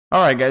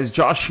Alright guys,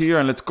 Josh here,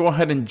 and let's go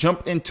ahead and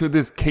jump into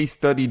this case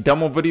study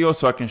demo video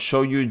so I can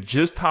show you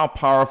just how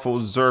powerful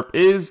Zarip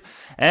is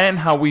and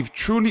how we've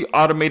truly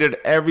automated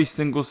every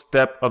single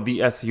step of the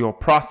SEO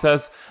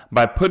process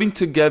by putting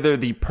together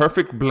the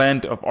perfect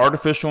blend of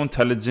artificial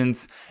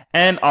intelligence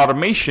and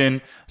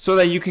automation so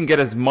that you can get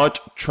as much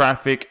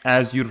traffic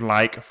as you'd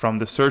like from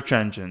the search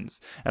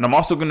engines. And I'm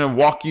also going to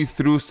walk you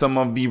through some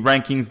of the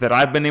rankings that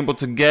I've been able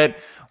to get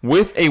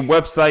with a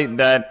website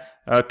that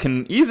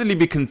can easily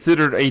be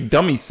considered a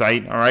dummy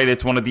site. All right,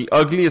 it's one of the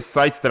ugliest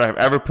sites that I've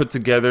ever put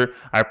together.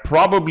 I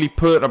probably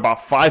put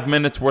about 5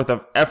 minutes worth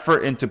of effort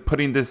into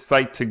putting this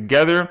site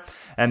together,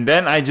 and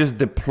then I just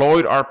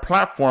deployed our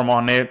platform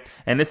on it,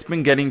 and it's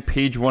been getting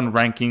page 1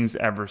 rankings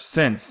ever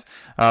since.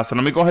 So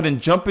let me go ahead and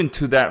jump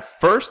into that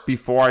first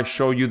before I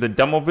show you the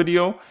demo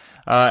video.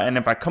 And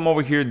if I come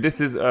over here,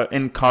 this is an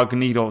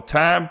incognito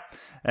tab.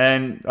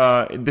 And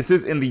this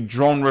is in the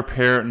drone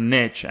repair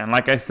niche, and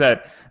like I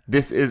said,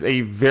 this is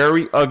a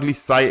very ugly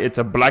site. It's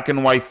a black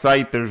and white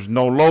site. There's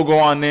no logo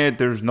on it,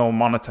 there's no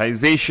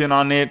monetization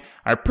on it.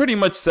 I pretty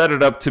much set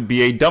it up to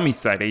be a dummy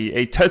site,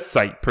 a test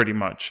site pretty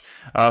much.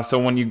 So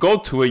when you go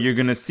to it, you're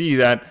gonna see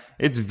that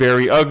it's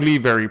very ugly,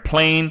 very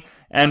plain.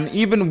 And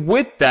even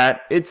with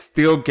that, it's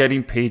still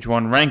getting page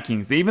 1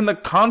 rankings. Even the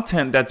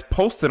content that's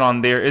posted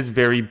on there is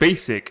very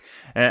basic.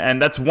 And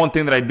that's one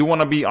thing that I do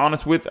want to be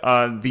honest with.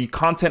 The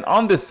content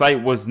on this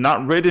site was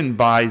not written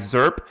by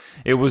Zarip.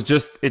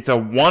 It's a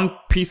one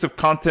piece of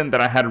content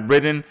that I had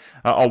written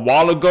a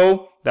while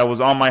ago that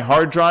was on my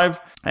hard drive.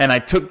 And I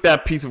took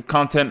that piece of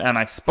content and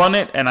I spun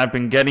it, and I've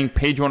been getting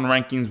page 1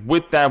 rankings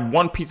with that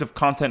one piece of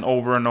content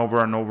over and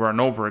over and over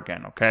and over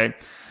again, okay?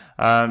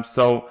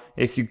 So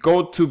if you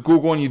go to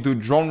Google and you do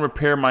drone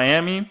repair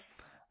Miami,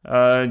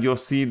 you'll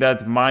see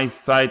that my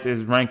site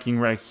is ranking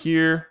right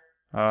here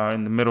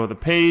in the middle of the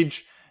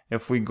page.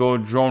 If we go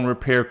drone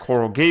repair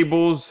Coral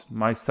Gables,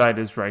 my site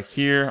is right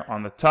here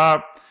on the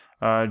top.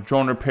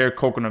 Drone repair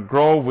Coconut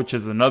Grove, which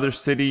is another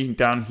city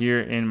down here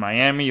in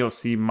Miami, you'll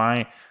see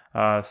my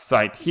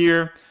site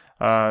here.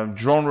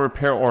 Drone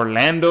repair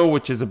Orlando,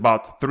 which is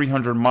about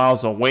 300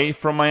 miles away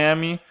from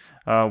Miami,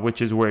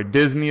 which is where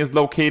Disney is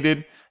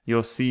located.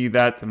 You'll see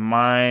that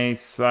my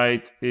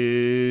site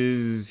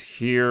is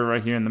here,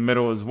 right here in the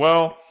middle as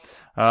well.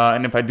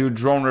 And if I do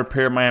drone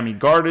repair Miami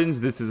Gardens,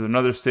 this is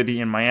another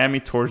city in Miami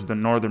towards the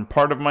northern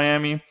part of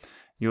Miami.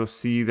 You'll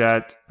see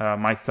that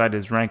my site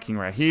is ranking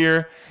right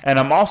here. And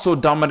I'm also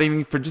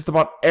dominating for just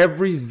about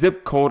every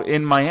zip code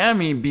in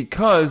Miami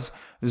because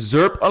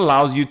Zarip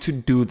allows you to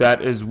do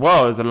that as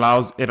well.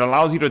 It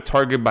allows you to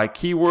target by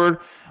keyword,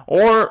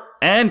 or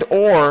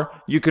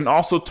you can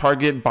also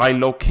target by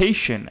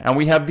location. And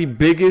we have the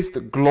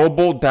biggest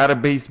global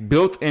database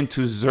built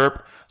into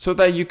Zarip so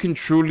that you can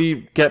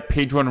truly get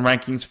page 1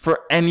 rankings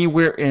for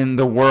anywhere in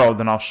the world.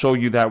 And I'll show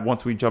you that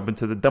once we jump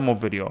into the demo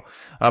video.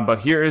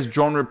 But here is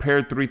drone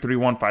repair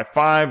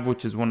 33155,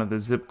 which is one of the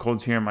zip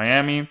codes here in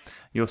Miami.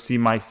 You'll see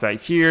my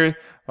site here,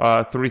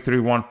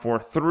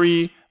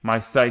 33143, my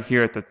site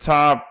here at the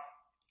top.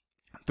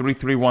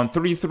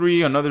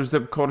 33133, another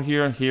zip code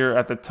here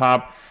at the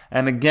top.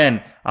 And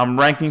again, I'm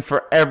ranking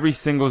for every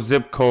single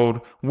zip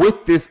code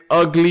with this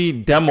ugly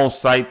demo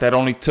site that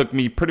only took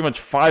me pretty much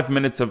 5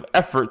 minutes of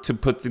effort to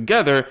put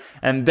together,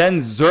 and then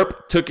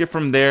Zarip took it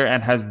from there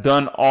and has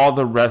done all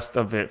the rest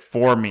of it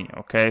for me.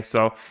 Okay,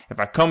 so if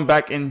I come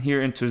back in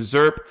here into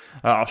Zarip,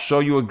 I'll show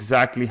you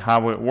exactly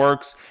how it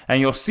works.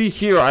 And you'll see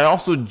here I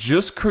also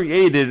just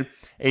created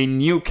a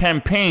new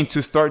campaign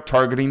to start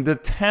targeting the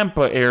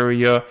Tampa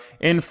area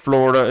in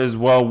Florida as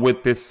well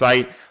with this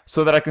site,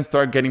 so that I can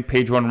start getting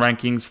page 1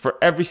 rankings for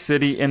every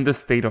city in the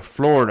state of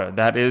Florida.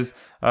 That is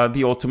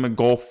the ultimate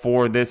goal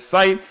for this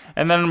site.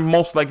 And then I'm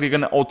most likely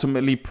going to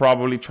ultimately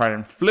probably try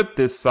and flip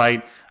this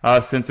site,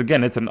 since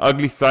again it's an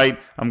ugly site.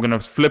 I'm going to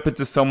flip it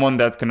to someone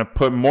that's going to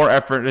put more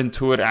effort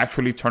into it,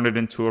 actually turn it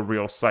into a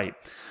real site.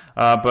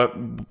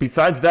 But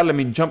besides that, let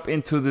me jump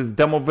into this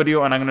demo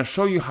video, and I'm going to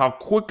show you how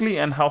quickly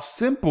and how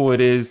simple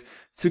it is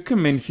to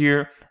come in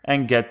here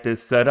and get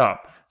this set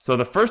up. So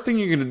the first thing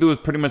you're going to do is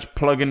pretty much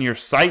plug in your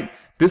site.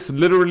 This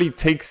literally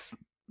takes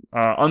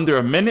under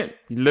a minute.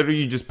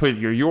 You just put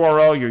your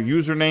URL, your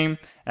username,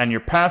 and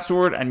your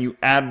password, and you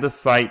add the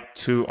site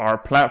to our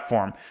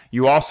platform.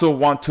 You also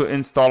want to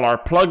install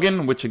our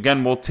plugin, which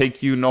again will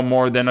take you no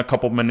more than a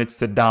couple minutes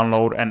to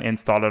download and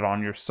install it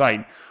on your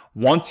site.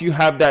 Once you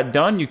have that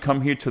done, you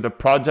come here to the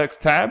projects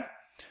tab.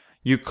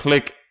 You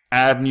click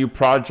add new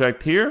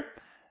project here.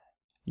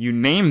 You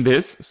name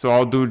this. So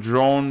I'll do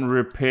drone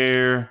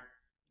repair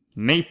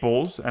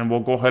Naples, and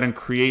we'll go ahead and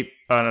create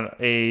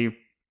a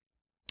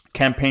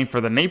campaign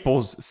for the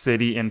Naples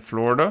city in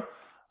Florida.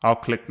 I'll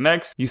click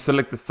next. You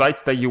select the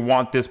sites that you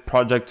want this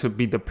project to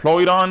be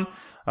deployed on.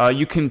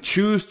 You can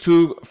choose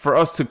for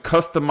us to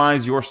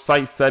customize your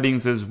site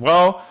settings as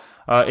well.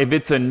 If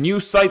it's a new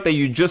site that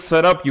you just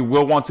set up, you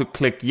will want to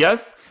click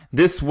yes.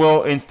 This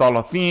will install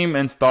a theme,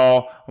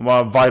 install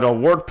vital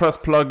WordPress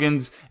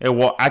plugins. It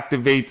will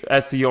activate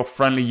SEO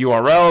friendly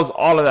URLs,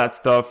 all of that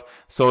stuff.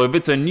 So if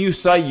it's a new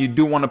site, you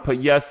do want to put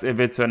yes. If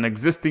it's an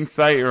existing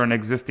site or an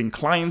existing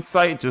client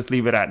site, just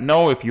leave it at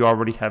no if you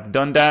already have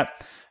done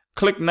that.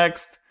 Click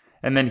next.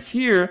 And then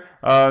here,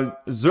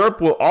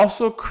 Zarip will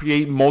also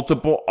create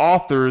multiple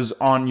authors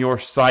on your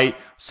site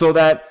so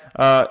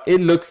that it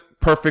looks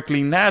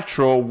perfectly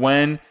natural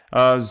when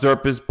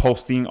Zarip is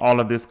posting all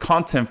of this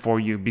content for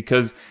you.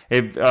 Because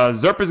if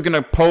Zarip is going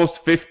to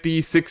post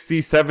 50,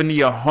 60,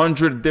 70,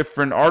 100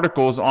 different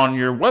articles on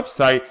your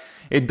website,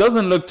 it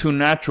doesn't look too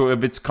natural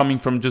if it's coming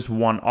from just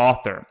one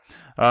author.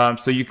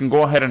 So you can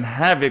go ahead and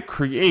have it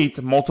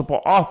create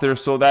multiple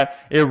authors so that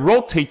it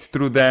rotates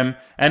through them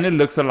and it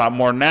looks a lot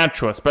more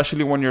natural,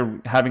 especially when you're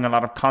having a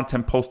lot of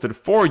content posted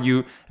for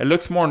you. It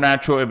looks more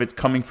natural if it's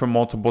coming from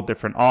multiple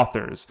different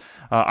authors.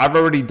 I've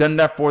already done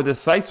that for this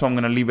site, so I'm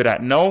going to leave it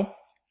at no.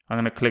 I'm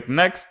going to click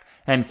next.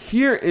 And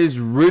here is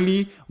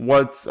really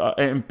what's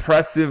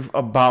impressive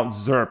about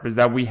Zarip is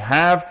that we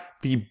have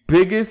the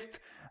biggest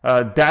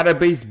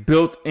database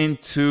built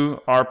into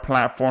our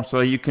platform so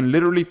that you can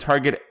literally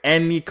target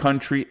any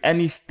country,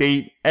 any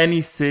state,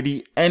 any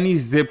city, any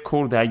zip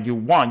code that you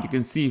want. You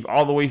can see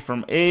all the way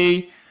from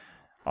A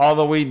all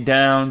the way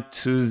down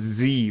to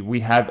Z.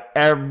 We have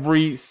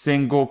every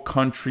single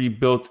country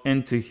built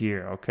into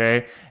here,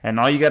 okay? And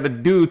all you got to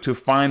do to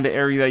find the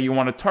area that you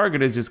want to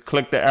target is just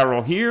click the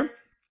arrow here,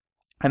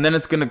 and then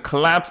it's going to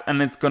collapse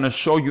and it's going to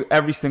show you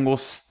every single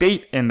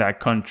state in that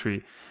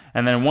country.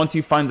 And then once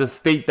you find the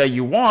state that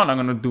you want, I'm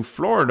going to do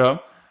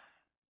Florida,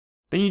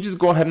 then you just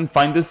go ahead and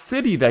find the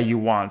city that you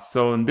want.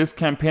 So in this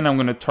campaign, I'm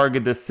going to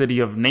target the city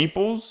of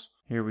Naples.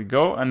 Here we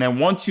go. And then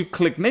once you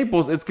click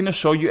Naples, it's going to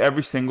show you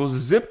every single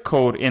zip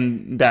code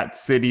in that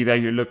city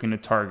that you're looking to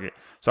target.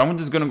 So I'm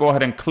just going to go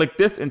ahead and click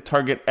this and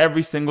target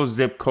every single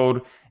zip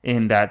code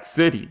in that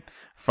city.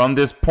 From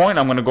this point,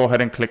 I'm going to go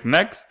ahead and click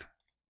next.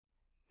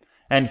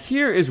 And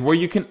here is where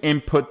you can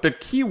input the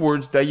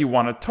keywords that you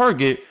want to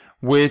target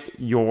with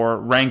your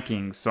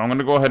rankings. So I'm going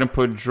to go ahead and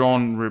put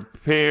drone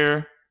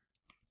repair.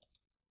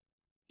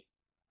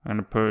 I'm going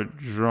to put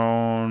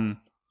drone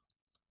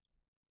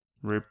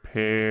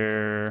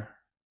repair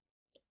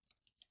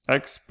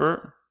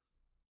expert,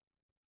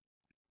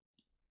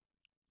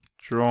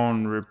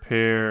 drone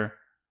repair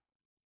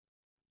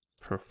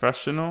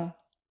professional,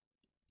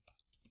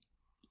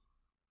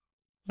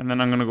 and then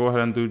I'm going to go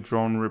ahead and do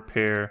drone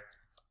repair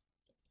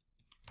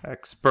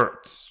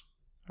experts.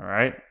 All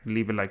right,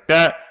 leave it like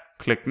that.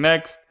 Click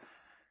next.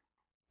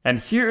 And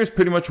here is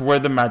pretty much where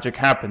the magic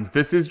happens.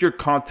 This is your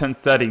content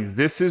settings.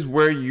 This is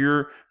where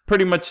you're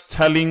pretty much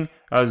telling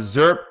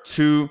Zarip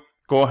to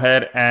go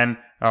ahead and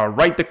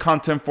write the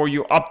content for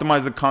you,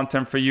 optimize the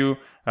content for you,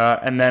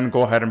 and then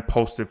go ahead and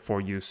post it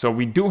for you. So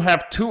we do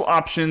have two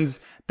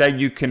options that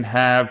you can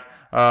have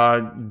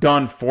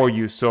done for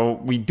you. So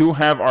we do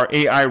have our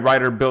AI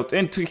writer built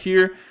into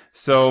here.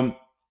 So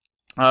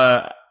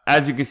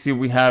as you can see,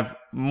 we have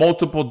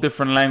multiple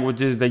different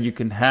languages that you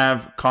can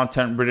have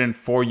content written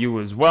for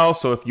you as well.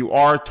 So if you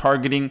are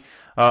targeting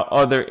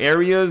other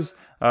areas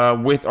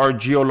with our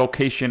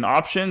geolocation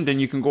option, then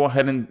you can go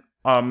ahead and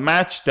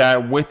match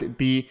that with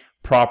the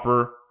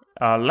proper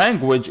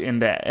language in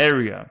that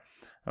area.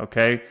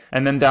 Okay,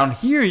 and then down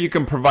here you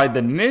can provide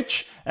the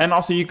niche, and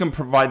also you can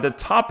provide the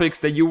topics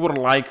that you would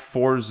like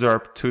for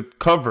Zarip to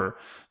cover.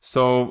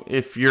 So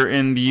if you're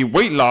in the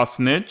weight loss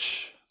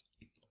niche,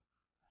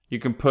 you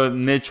can put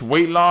niche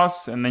weight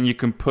loss, and then you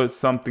can put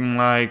something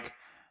like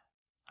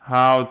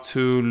how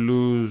to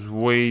lose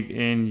weight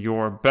in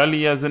your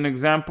belly as an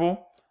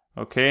example.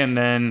 Okay, and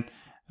then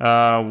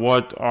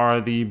what are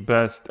the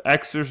best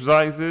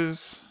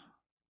exercises?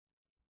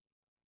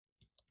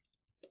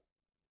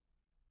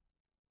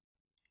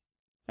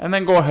 And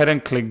then go ahead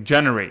and click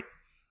generate.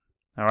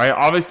 All right,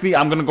 obviously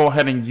I'm gonna go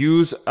ahead and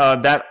use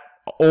that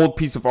old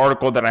piece of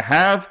article that I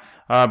have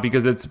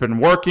because it's been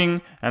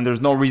working and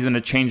there's no reason to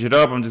change it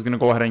up. I'm just gonna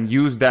go ahead and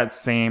use that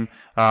same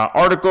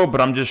article,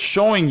 but I'm just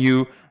showing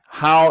you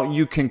how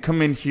you can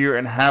come in here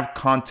and have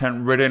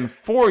content written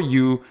for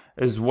you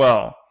as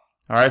well.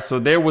 All right, so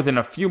there within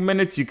a few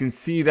minutes, you can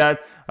see that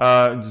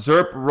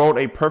Zarip wrote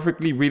a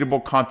perfectly readable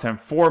content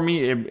for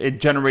me.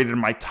 It generated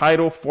my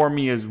title for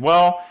me as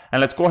well. And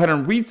let's go ahead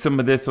and read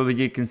some of this so that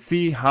you can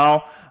see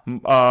how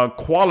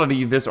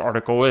quality this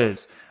article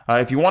is.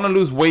 If you want to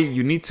lose weight,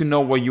 you need to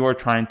know what you are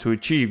trying to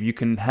achieve. You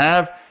can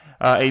have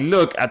a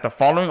look at the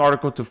following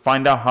article to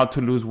find out how to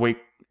lose weight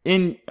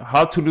in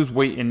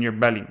your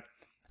belly.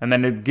 And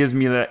then it gives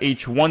me the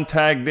H1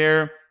 tag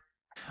there.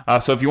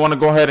 So if you want to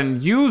go ahead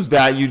and use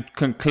that, you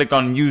can click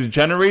on use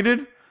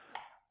generated.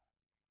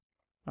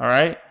 All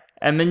right.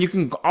 And then you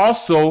can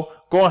also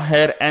go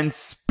ahead and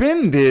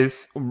spin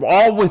this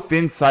all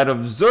within inside of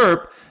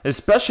Zarip,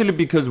 especially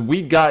because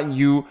we got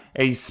you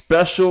a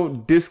special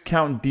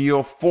discount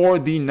deal for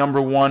the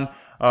 #1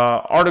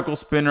 article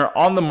spinner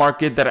on the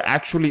market that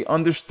actually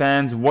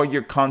understands what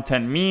your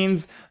content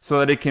means, so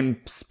that it can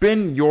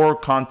spin your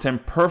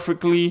content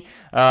perfectly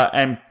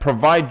and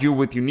provide you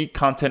with unique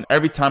content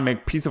every time a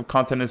piece of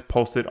content is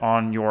posted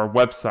on your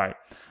website.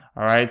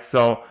 All right,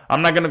 so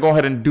I'm not going to go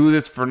ahead and do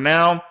this for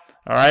now.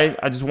 All right,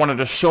 I just wanted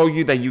to show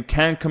you that you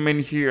can come in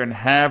here and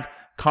have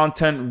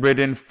content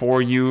written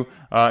for you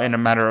in a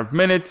matter of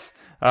minutes.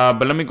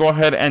 But let me go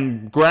ahead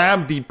and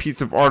grab the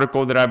piece of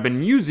article that I've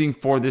been using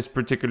for this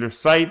particular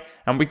site,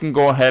 and we can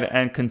go ahead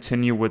and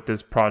continue with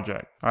this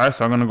project. All right,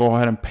 so I'm going to go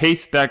ahead and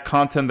paste that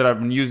content that I've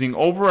been using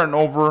over and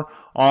over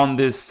on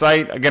this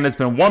site. Again, it's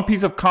been one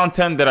piece of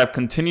content that I've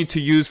continued to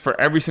use for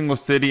every single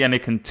city, and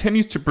it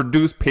continues to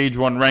produce page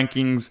 1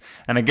 rankings.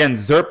 And again,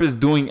 Zarip is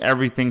doing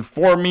everything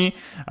for me,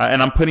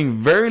 and I'm putting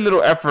very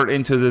little effort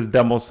into this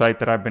demo site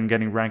that I've been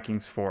getting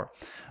rankings for.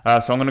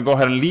 So I'm going to go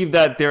ahead and leave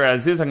that there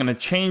as is. I'm going to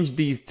change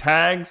these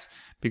tags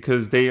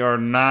because they are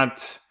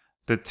not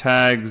the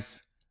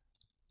tags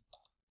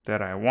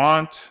that I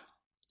want.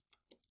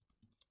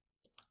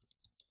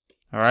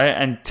 All right,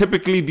 and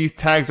typically these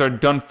tags are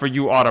done for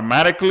you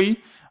automatically.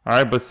 All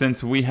right, but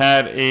since we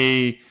had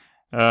a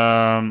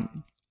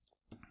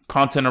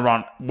content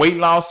around weight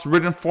loss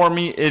written for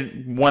me,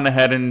 it went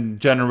ahead and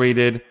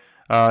generated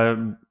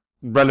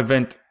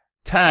relevant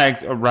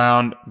tags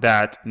around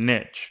that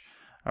niche.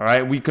 All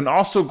right, we can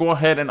also go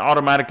ahead and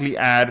automatically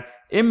add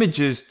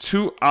images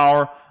to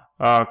our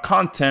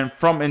content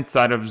from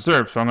inside of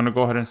Zarip. So I'm going to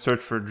go ahead and search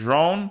for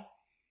drone,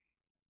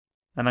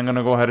 and I'm going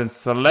to go ahead and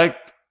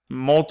select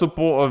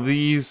multiple of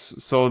these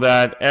so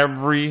that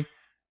every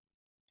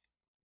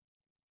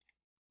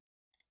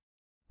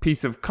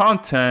piece of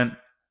content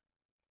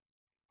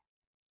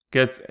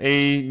gets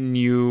a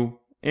new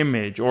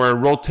image, or it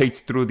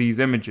rotates through these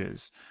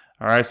images.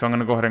 All right, so I'm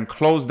going to go ahead and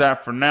close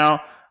that for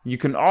now. You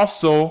can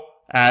also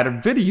add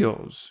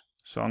videos.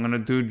 So I'm going to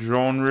do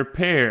drone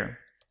repair.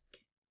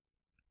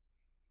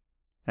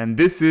 And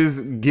this is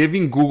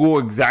giving Google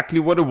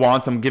exactly what it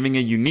wants. I'm giving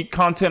it unique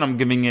content, I'm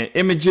giving it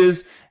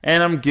images,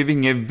 and I'm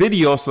giving it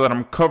video, so that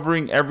I'm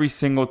covering every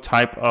single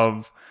type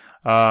of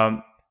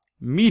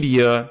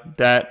media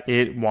that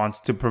it wants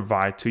to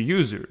provide to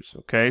users.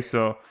 Okay,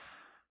 so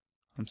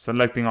I'm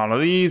selecting all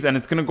of these, and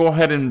it's going to go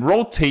ahead and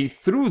rotate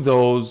through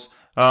those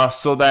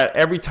so that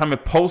every time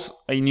it posts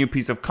a new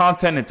piece of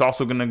content, it's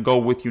also going to go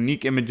with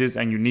unique images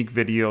and unique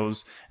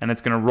videos, and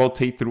it's going to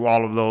rotate through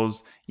all of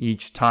those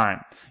each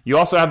time. You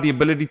also have the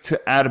ability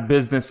to add a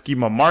business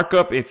schema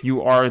markup. If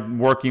you are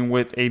working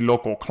with a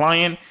local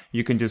client,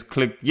 you can just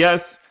click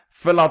yes,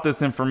 fill out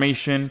this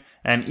information,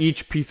 and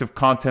each piece of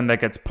content that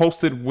gets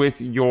posted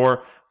with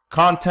your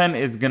content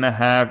is going to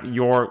have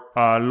your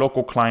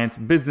local client's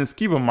business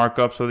schema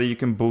markup, so that you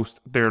can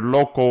boost their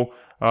local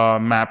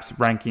maps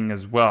ranking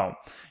as well.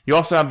 You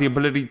also have the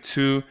ability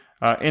to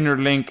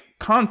interlink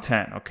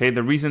content. Okay,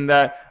 the reason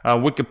that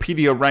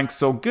Wikipedia ranks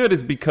so good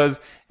is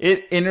because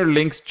it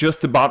interlinks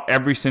just about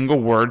every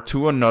single word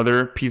to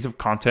another piece of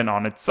content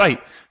on its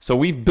site. So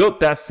we've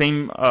built that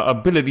same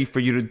ability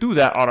for you to do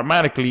that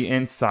automatically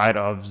inside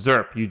of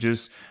Zarip. You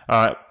just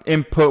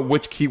input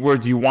which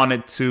keywords you want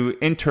it to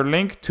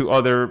interlink to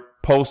other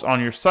posts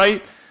on your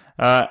site,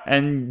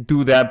 and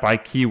do that by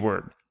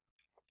keyword.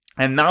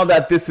 And now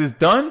that this is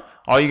done,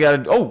 all you gotta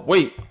do, oh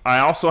wait, I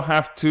also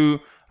have to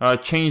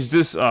change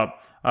this up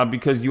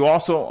because you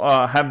also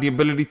have the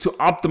ability to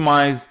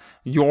optimize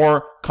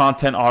your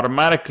content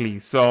automatically.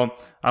 So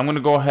I'm gonna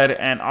go ahead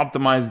and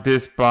optimize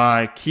this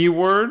by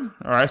keyword.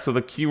 All right, so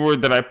the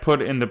keyword that I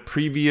put in the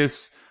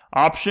previous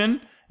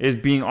option is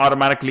being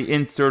automatically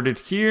inserted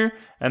here,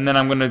 and then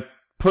I'm gonna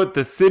put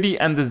the city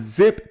and the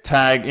zip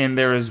tag in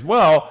there as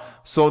well,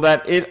 so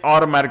that it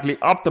automatically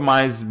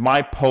optimizes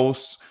my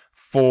posts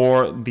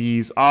for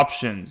these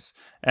options.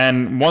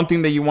 And one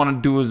thing that you want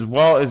to do as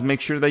well is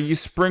make sure that you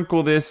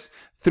sprinkle this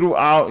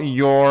throughout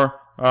your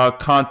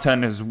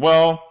content as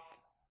well.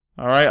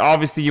 All right,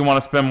 obviously you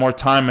want to spend more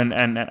time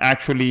and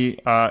actually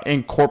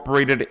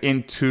incorporate it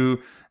into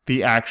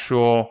the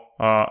actual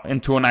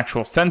into an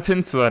actual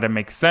sentence so that it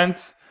makes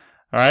sense.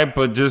 All right,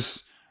 but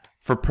just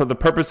for the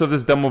purpose of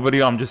this demo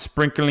video, I'm just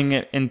sprinkling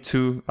it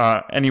into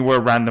anywhere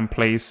random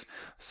place,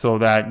 so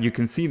that you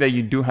can see that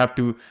you do have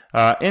to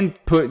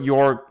input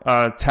your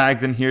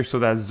tags in here so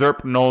that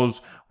Zarip knows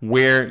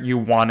where you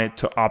want it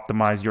to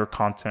optimize your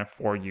content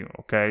for you.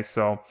 Okay,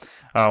 so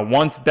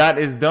once that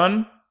is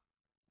done,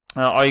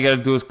 all you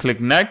gotta do is click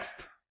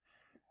next.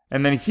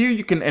 And then here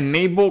you can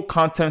enable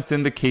content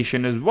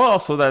syndication as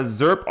well, so that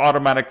Zarip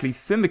automatically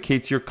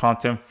syndicates your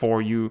content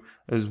for you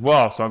as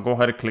well. So I'll go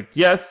ahead and click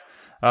yes.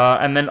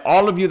 And then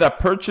all of you that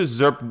purchase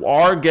Zarip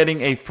are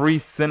getting a free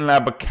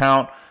SynLab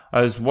account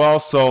as well.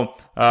 So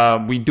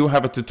we do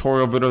have a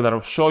tutorial video that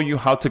will show you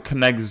how to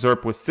connect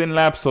Zarip with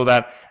SynLab, so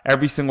that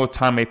every single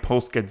time a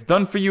post gets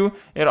done for you,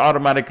 it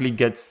automatically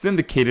gets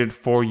syndicated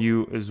for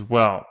you as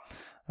well.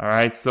 All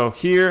right, so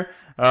here,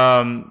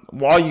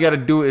 all you got to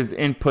do is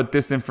input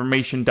this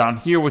information down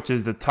here, which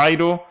is the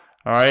title.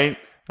 All right,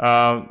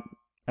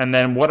 And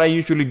then what I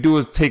usually do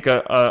is take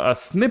a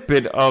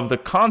snippet of the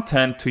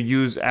content to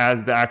use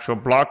as the actual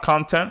blog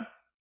content.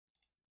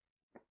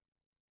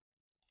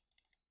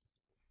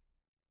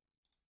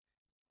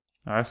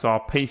 All right, so I'll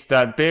paste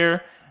that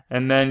there.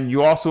 And then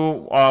you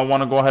also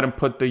want to go ahead and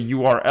put the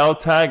URL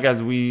tag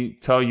as we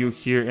tell you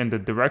here in the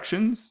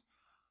directions,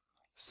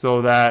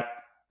 so that,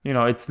 you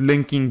know, it's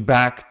linking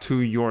back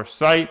to your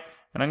site.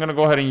 And I'm going to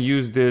go ahead and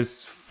use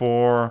this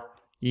for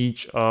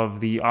each of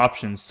the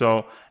options.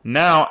 So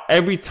now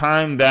every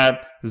time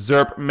that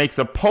Zarip makes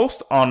a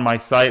post on my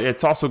site,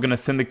 it's also going to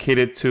syndicate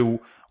it to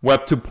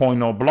Web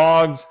 2.0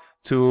 blogs,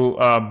 to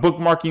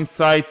bookmarking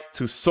sites,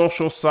 to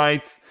social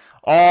sites,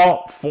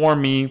 all for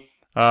me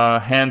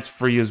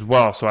hands-free as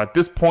well. So at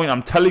this point,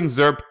 I'm telling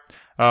Zarip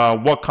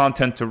what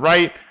content to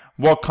write,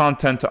 what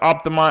content to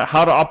optimize,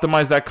 how to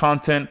optimize that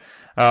content,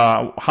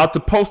 how to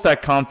post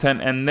that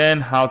content, and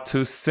then how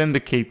to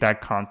syndicate that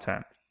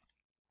content.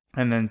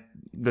 And then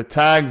the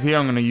tags here,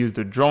 I'm going to use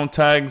the drone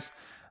tags.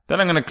 Then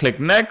I'm going to click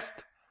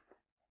next.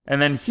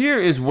 And then here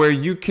is where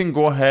you can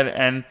go ahead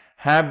and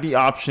have the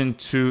option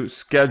to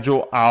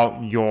schedule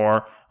out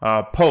your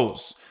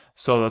posts.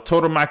 So the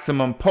total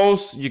maximum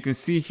posts, you can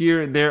see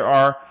here, there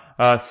are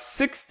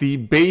 60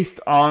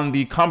 based on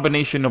the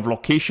combination of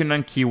location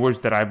and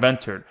keywords that I've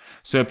entered.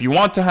 So if you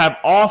want to have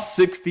all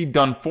 60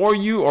 done for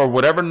you, or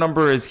whatever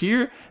number is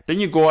here,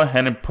 then you go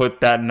ahead and put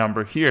that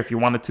number here. If you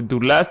wanted to do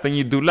less, then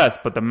you do less.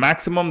 But the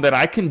maximum that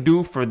I can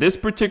do for this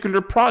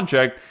particular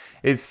project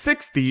is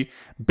 60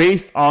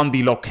 based on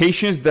the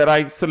locations that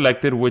I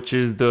selected, which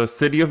is the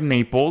city of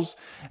Naples,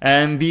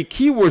 and the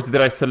keywords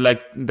that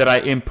I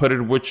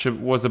inputted, which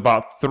was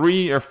about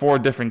 3 or 4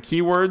 different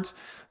keywords.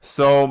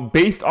 So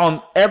based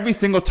on every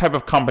single type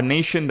of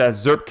combination that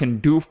Zarip can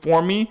do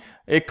for me,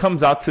 it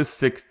comes out to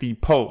 60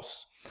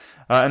 posts.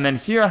 And then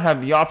here I have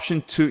the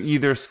option to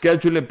either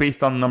schedule it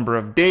based on number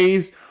of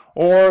days,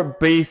 or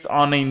based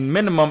on a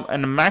minimum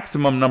and a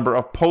maximum number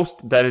of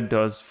posts that it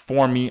does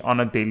for me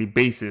on a daily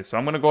basis. So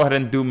I'm going to go ahead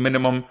and do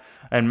minimum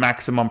and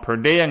maximum per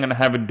day. I'm going to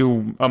have it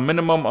do a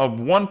minimum of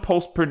 1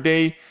 post per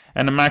day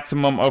and a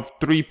maximum of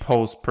 3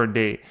 posts per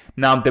day.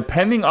 Now,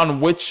 depending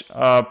on which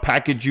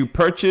package you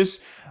purchase,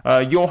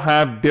 you'll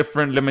have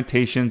different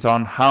limitations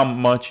on how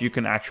much you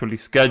can actually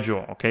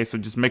schedule. Okay, so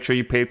just make sure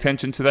you pay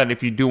attention to that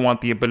if you do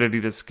want the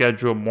ability to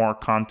schedule more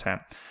content.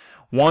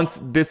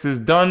 Once this is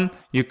done,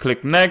 you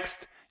click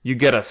next. You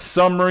get a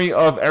summary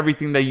of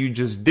everything that you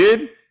just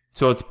did.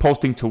 So it's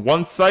posting to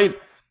one site.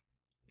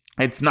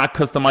 It's not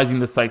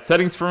customizing the site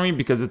settings for me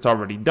because it's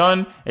already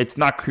done. It's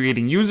not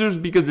creating users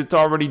because it's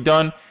already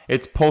done.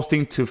 It's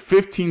posting to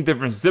 15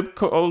 different zip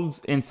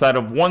codes inside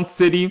of one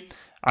city.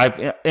 I've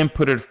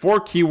inputted 4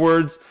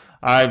 keywords.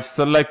 I've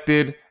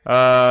selected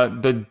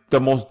the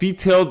most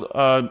detailed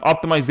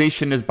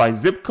optimization is by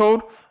zip code.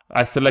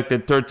 I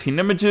selected 13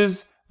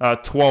 images,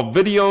 12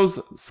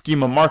 videos.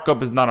 Schema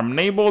markup is not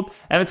enabled,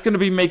 and it's going to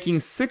be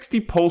making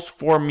 60 posts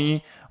for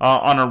me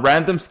on a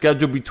random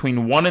schedule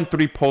between 1 and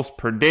 3 posts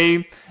per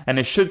day, and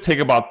it should take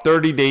about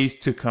 30 days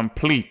to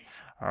complete.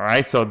 All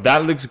right, so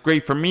that looks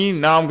great for me.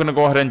 Now I'm going to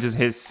go ahead and just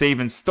hit save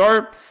and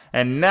start.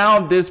 And now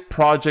this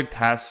project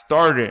has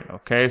started.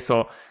 Okay,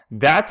 so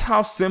that's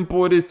how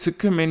simple it is to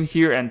come in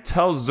here and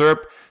tell Zarip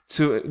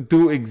to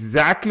do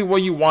exactly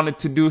what you want it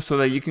to do, so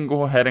that you can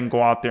go ahead and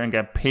go out there and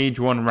get page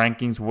 1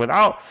 rankings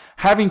without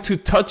having to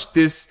touch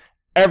this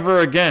ever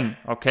again.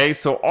 Okay,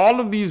 so all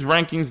of these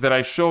rankings that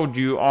I showed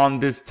you on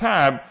this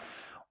tab,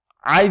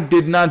 I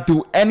did not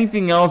do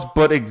anything else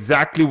but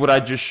exactly what I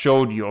just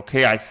showed you.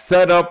 Okay, I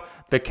set up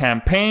the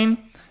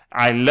campaign,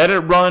 I let it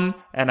run,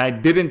 and I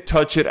didn't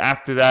touch it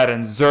after that.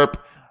 And Zarip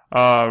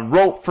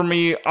wrote for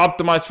me,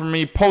 optimized for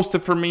me,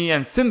 posted for me,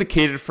 and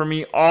syndicated for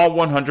me, all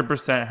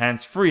 100%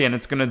 hands-free. And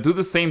it's going to do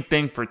the same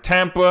thing for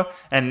Tampa,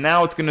 and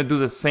now it's going to do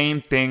the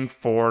same thing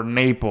for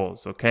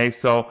Naples. Okay,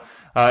 so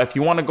if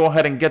you want to go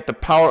ahead and get the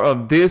power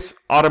of this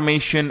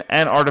automation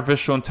and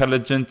artificial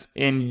intelligence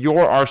in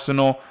your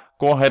arsenal,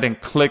 go ahead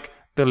and click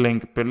the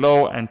link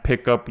below and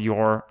pick up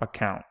your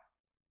account.